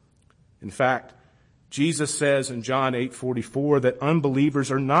 In fact, Jesus says in John 8:44 that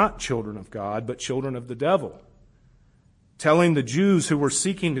unbelievers are not children of God, but children of the devil, telling the Jews who were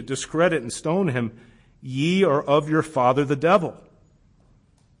seeking to discredit and stone him, "Ye are of your father the devil."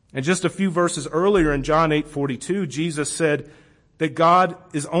 And just a few verses earlier in John 8:42, Jesus said that God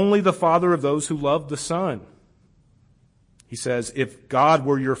is only the Father of those who love the Son. He says, "If God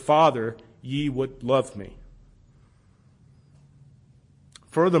were your Father, ye would love me."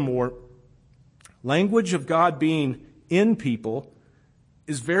 Furthermore, language of God being in people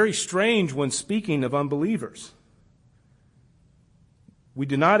is very strange when speaking of unbelievers. We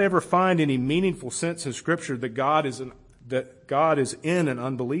do not ever find any meaningful sense in Scripture that God is in an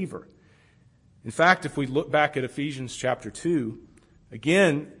unbeliever. In fact, if we look back at Ephesians chapter 2,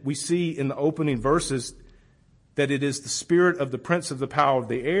 again, we see in the opening verses that it is the spirit of the prince of the power of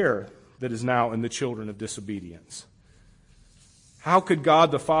the air that is now in the children of disobedience. How could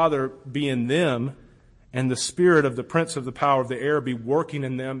God the Father be in them and the spirit of the prince of the power of the air be working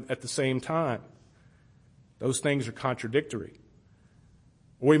in them at the same time? Those things are contradictory.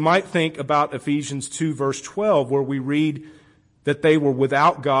 We might think about Ephesians 2 verse 12 where we read that they were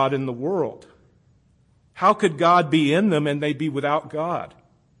without God in the world. How could God be in them and they be without God?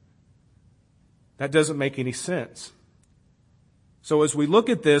 That doesn't make any sense. So as we look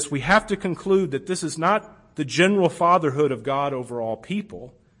at this, we have to conclude that this is not the general fatherhood of God over all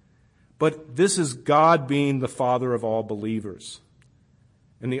people, but this is God being the Father of all believers.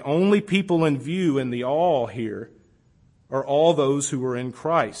 And the only people in view in the all here are all those who are in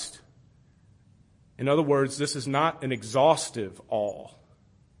Christ. In other words, this is not an exhaustive all.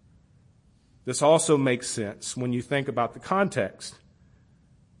 This also makes sense when you think about the context.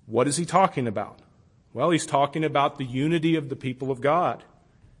 What is he talking about? Well, he's talking about the unity of the people of God.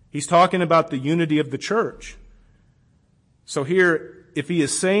 He's talking about the unity of the church. So here, if he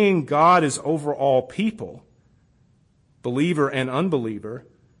is saying God is over all people, believer and unbeliever,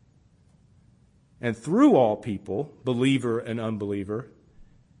 and through all people, believer and unbeliever,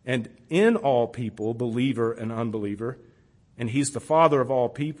 and in all people, believer and unbeliever, and he's the Father of all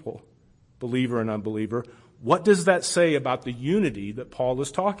people, believer and unbeliever, what does that say about the unity that Paul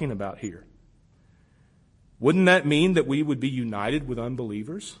is talking about here? Wouldn't that mean that we would be united with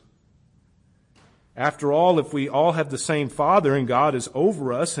unbelievers? After all, if we all have the same Father and God is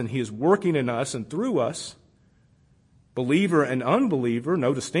over us and he is working in us and through us, believer and unbeliever,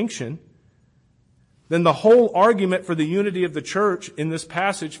 no distinction, then the whole argument for the unity of the church in this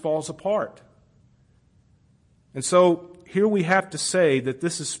passage falls apart. And so here we have to say that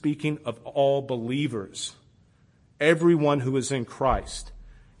this is speaking of all believers, everyone who is in Christ.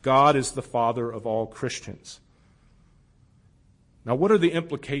 God is the Father of all Christians. Now, what are the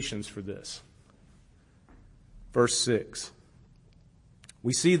implications for this? Verse 6.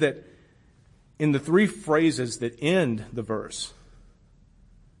 We see that in the three phrases that end the verse,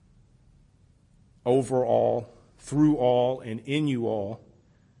 over all, through all, and in you all,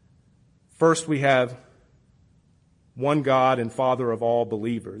 first we have one God and Father of all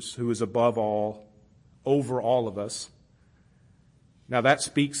believers, who is above all, over all of us. Now that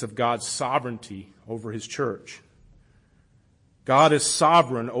speaks of God's sovereignty over his church. God is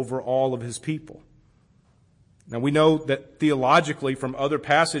sovereign over all of his people. Now we know that theologically from other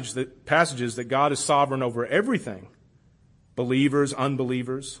passages that God is sovereign over everything. Believers,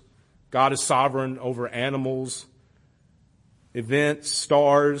 unbelievers. God is sovereign over animals, events,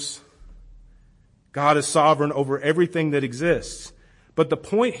 stars. God is sovereign over everything that exists. But the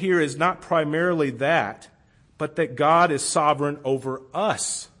point here is not primarily that, but that God is sovereign over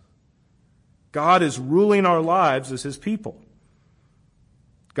us. God is ruling our lives as his people.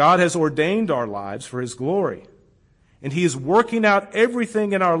 God has ordained our lives for his glory. And he is working out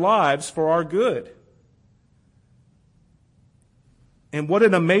everything in our lives for our good. And what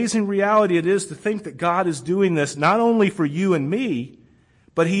an amazing reality it is to think that God is doing this not only for you and me,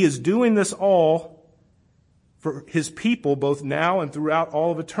 but he is doing this all for his people both now and throughout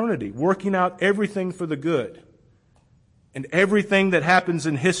all of eternity, working out everything for the good. And everything that happens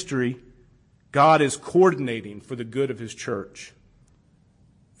in history, God is coordinating for the good of his church,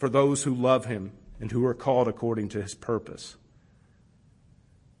 for those who love him and who are called according to his purpose.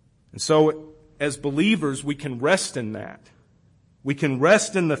 And so, as believers, we can rest in that. We can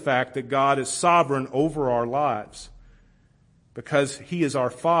rest in the fact that God is sovereign over our lives because he is our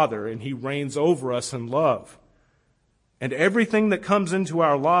Father and he reigns over us in love. And everything that comes into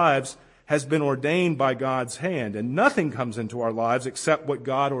our lives has been ordained by God's hand, and nothing comes into our lives except what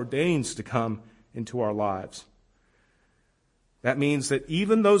God ordains to come into our lives. That means that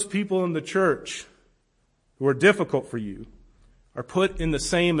even those people in the church who are difficult for you are put in the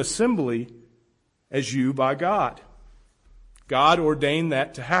same assembly as you by God. God ordained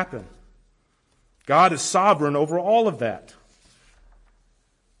that to happen. God is sovereign over all of that.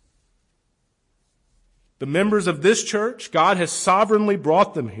 The members of this church, God has sovereignly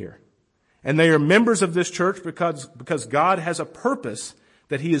brought them here. And they are members of this church because God has a purpose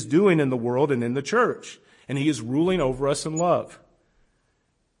that he is doing in the world and in the church. And he is ruling over us in love.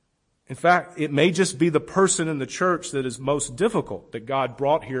 In fact, it may just be the person in the church that is most difficult that God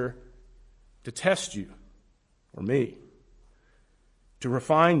brought here to test you or me, to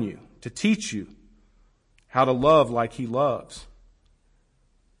refine you, to teach you how to love like he loves.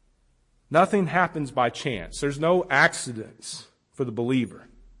 Nothing happens by chance. There's no accidents for the believer.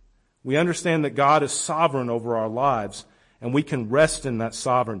 We understand that God is sovereign over our lives, and we can rest in that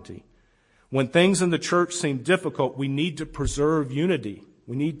sovereignty. When things in the church seem difficult, we need to preserve unity.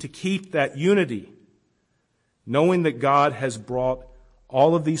 We need to keep that unity, knowing that God has brought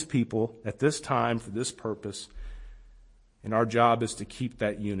all of these people at this time for this purpose, and our job is to keep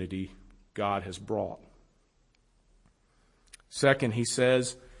that unity God has brought. Second, he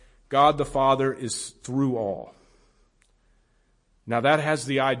says, God the Father is through all. Now that has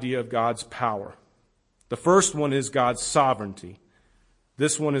the idea of God's power. The first one is God's sovereignty.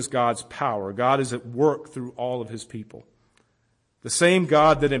 This one is God's power. God is at work through all of his people. The same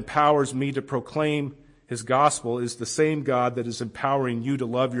God that empowers me to proclaim his gospel is the same God that is empowering you to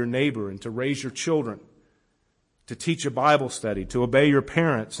love your neighbor and to raise your children, to teach a Bible study, to obey your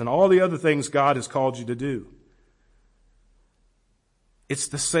parents, and all the other things God has called you to do. It's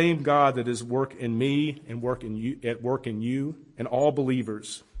the same God that is work in me and at work in you and all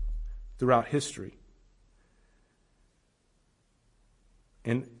believers throughout history.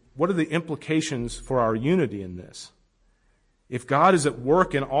 And what are the implications for our unity in this? If God is at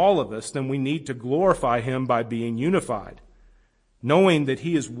work in all of us, then we need to glorify Him by being unified, knowing that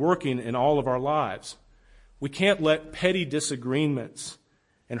He is working in all of our lives. We can't let petty disagreements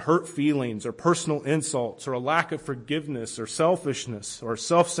and hurt feelings or personal insults or a lack of forgiveness or selfishness or a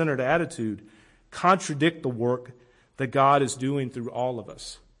self-centered attitude contradict the work that God is doing through all of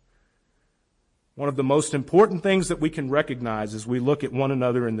us. One of the most important things that we can recognize as we look at one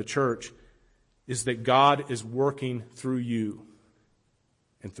another in the church is that God is working through you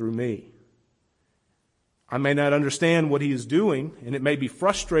and through me. I may not understand what He is doing, and it may be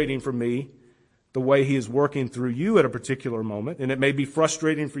frustrating for me the way He is working through you at a particular moment, and it may be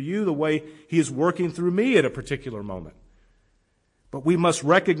frustrating for you the way He is working through me at a particular moment. But we must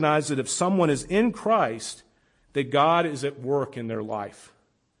recognize that if someone is in Christ, that God is at work in their life.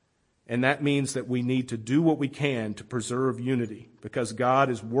 And that means that we need to do what we can to preserve unity, because God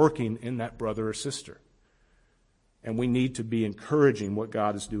is working in that brother or sister. And we need to be encouraging what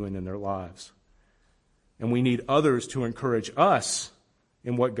God is doing in their lives. And we need others to encourage us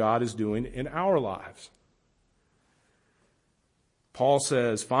in what God is doing in our lives. Paul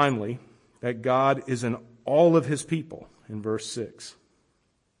says, finally, that God is in all of His people in verse 6.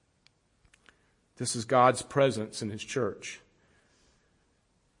 This is God's presence in His church.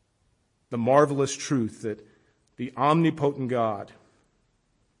 The marvelous truth that the omnipotent God,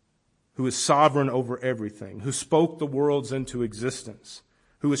 who is sovereign over everything, who spoke the worlds into existence,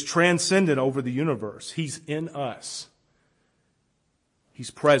 who is transcendent over the universe, He's in us. He's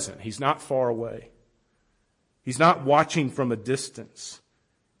present. He's not far away. He's not watching from a distance.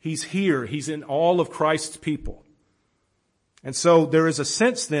 He's here. He's in all of Christ's people. And so there is a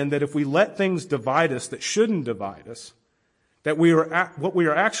sense then that if we let things divide us that shouldn't divide us, that what we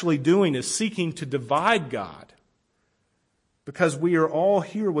are actually doing is seeking to divide God, because we are all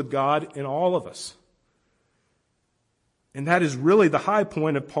here with God in all of us. And that is really the high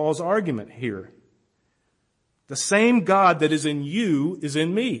point of Paul's argument here. The same God that is in you is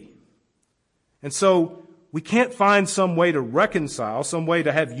in me. And so we can't find some way to reconcile, some way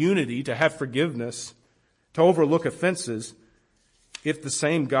to have unity, to have forgiveness, to overlook offenses, if the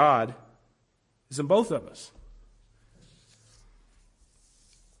same God is in both of us.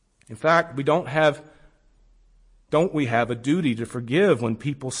 In fact, don't we have a duty to forgive when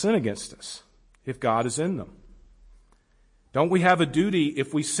people sin against us, if God is in them? Don't we have a duty,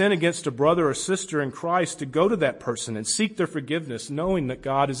 if we sin against a brother or sister in Christ, to go to that person and seek their forgiveness, knowing that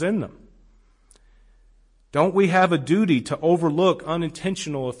God is in them? Don't we have a duty to overlook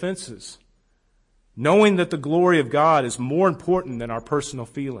unintentional offenses, knowing that the glory of God is more important than our personal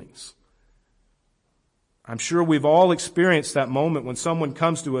feelings? I'm sure we've all experienced that moment when someone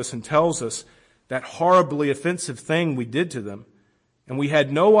comes to us and tells us that horribly offensive thing we did to them, and we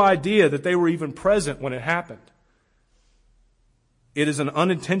had no idea that they were even present when it happened. It is an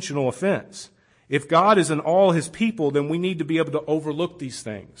unintentional offense. If God is in all His people, then we need to be able to overlook these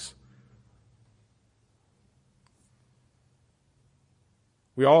things.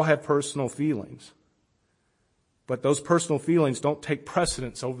 We all have personal feelings, but those personal feelings don't take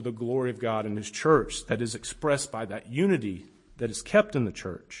precedence over the glory of God in His church that is expressed by that unity that is kept in the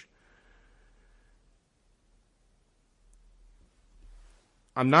church.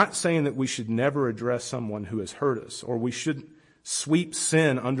 I'm not saying that we should never address someone who has hurt us, or we should sweep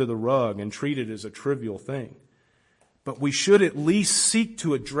sin under the rug and treat it as a trivial thing. But we should at least seek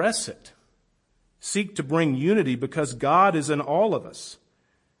to address it, seek to bring unity, because God is in all of us.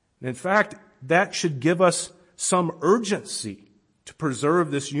 And in fact, that should give us some urgency to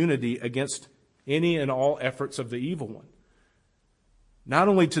preserve this unity against any and all efforts of the evil one. Not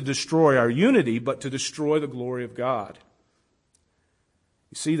only to destroy our unity, but to destroy the glory of God.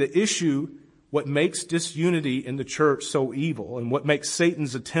 You see, the issue, what makes disunity in the church so evil, and what makes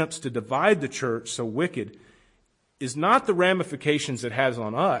Satan's attempts to divide the church so wicked, is not the ramifications it has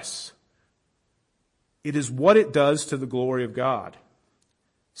on us. It is what it does to the glory of God.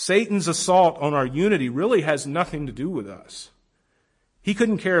 Satan's assault on our unity really has nothing to do with us. He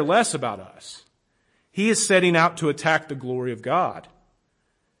couldn't care less about us. He is setting out to attack the glory of God.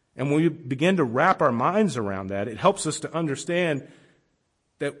 And when we begin to wrap our minds around that, it helps us to understand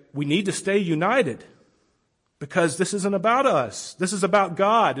that we need to stay united, because this isn't about us. This is about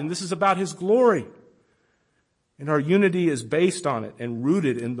God, and this is about His glory. And our unity is based on it and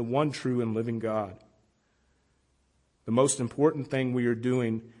rooted in the one true and living God. The most important thing we are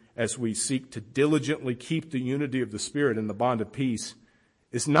doing as we seek to diligently keep the unity of the Spirit in the bond of peace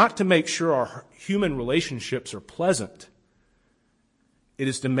is not to make sure our human relationships are pleasant. It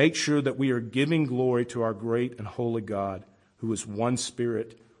is to make sure that we are giving glory to our great and holy God, who is one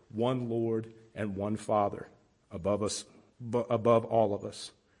Spirit, one Lord, and one Father above all of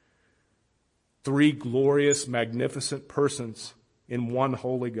us. Three glorious, magnificent persons in one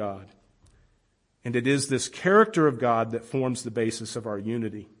holy God. And it is this character of God that forms the basis of our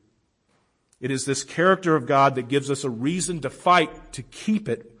unity. It is this character of God that gives us a reason to fight to keep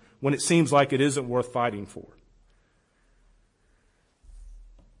it when it seems like it isn't worth fighting for.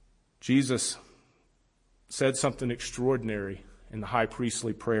 Jesus said something extraordinary in the high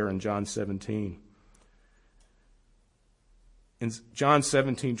priestly prayer in John 17. In John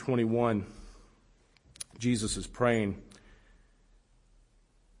 17:21, Jesus is praying,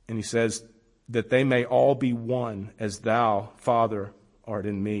 and he says, that they may all be one as thou, Father, art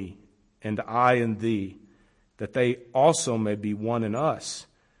in me, and I in thee, that they also may be one in us,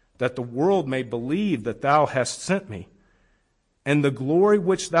 that the world may believe that thou hast sent me. And the glory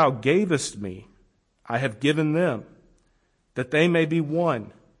which thou gavest me, I have given them, that they may be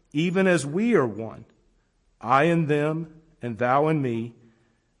one, even as we are one, I in them, and thou in me,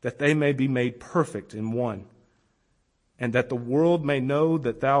 that they may be made perfect in one, and that the world may know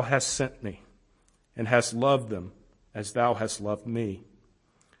that thou hast sent me, and hast loved them as thou hast loved me.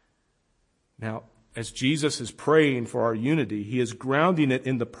 Now, as Jesus is praying for our unity, he is grounding it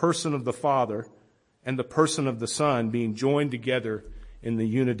in the person of the Father and the person of the Son being joined together in the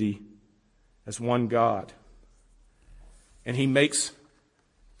unity as one God. And he makes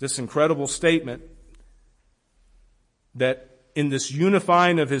this incredible statement that in this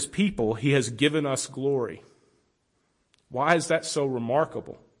unifying of his people, he has given us glory. Why is that so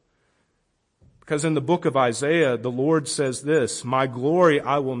remarkable? Because in the book of Isaiah, the Lord says this, my glory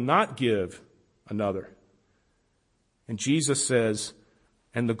I will not give another. And Jesus says,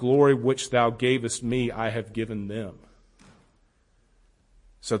 and the glory which thou gavest me, I have given them,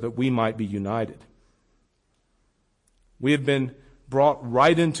 so that we might be united. We have been brought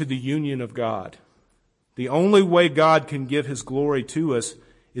right into the union of God. The only way God can give his glory to us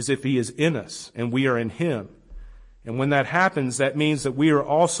is if he is in us and we are in him. And when that happens, that means that we are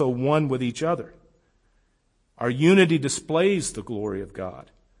also one with each other. Our unity displays the glory of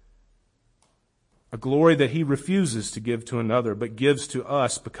God, a glory that he refuses to give to another, but gives to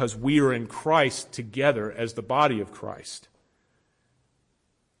us because we are in Christ together as the body of Christ.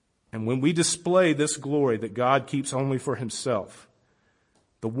 And when we display this glory that God keeps only for himself,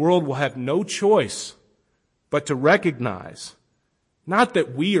 the world will have no choice but to recognize not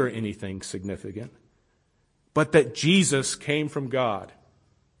that we are anything significant, but that Jesus came from God.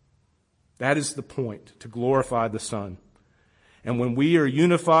 That is the point, to glorify the Son. And when we are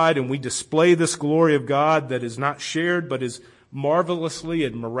unified and we display this glory of God that is not shared but is marvelously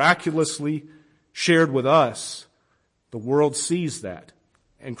and miraculously shared with us, the world sees that,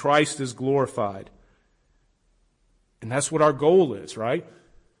 and Christ is glorified. And that's what our goal is, right?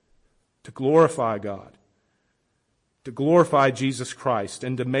 To glorify God, to glorify Jesus Christ,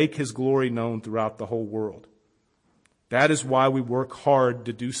 and to make his glory known throughout the whole world. That is why we work hard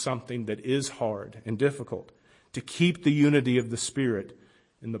to do something that is hard and difficult, to keep the unity of the Spirit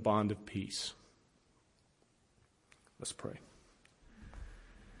in the bond of peace. Let's pray.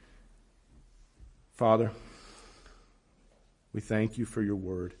 Father, we thank you for your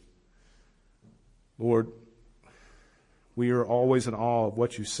word. Lord, we are always in awe of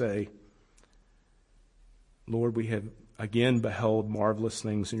what you say. Lord, we have again beheld marvelous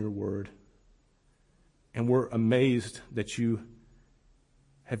things in your word. And we're amazed that you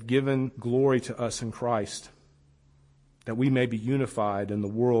have given glory to us in Christ, that we may be unified and the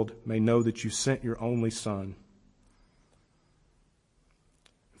world may know that you sent your only Son.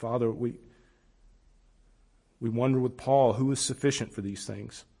 Father, we wonder with Paul, who is sufficient for these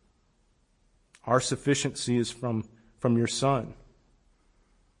things? Our sufficiency is from your Son.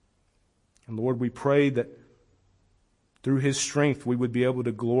 And Lord, we pray that through his strength we would be able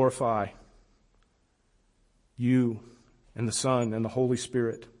to glorify you and the Son and the Holy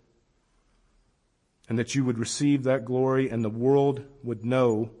Spirit, and that you would receive that glory and the world would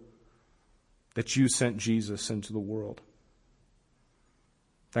know that you sent Jesus into the world.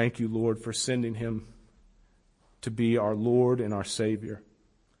 Thank you, Lord, for sending him to be our Lord and our Savior.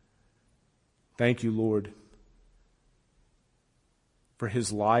 Thank you, Lord, for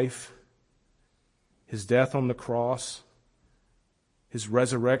his life, his death on the cross, his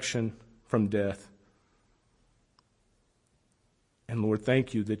resurrection from death. And Lord,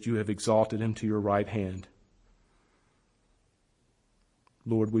 thank you that you have exalted him to your right hand.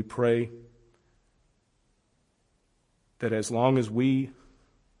 Lord, we pray that as long as we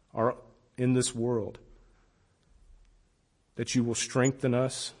are in this world, that you will strengthen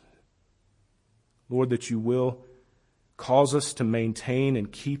us. Lord, that you will cause us to maintain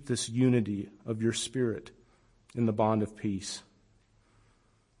and keep this unity of your Spirit in the bond of peace.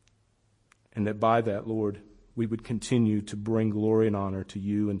 And that by that, Lord, we would continue to bring glory and honor to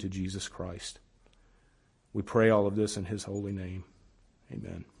you and to Jesus Christ. We pray all of this in his holy name.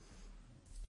 Amen.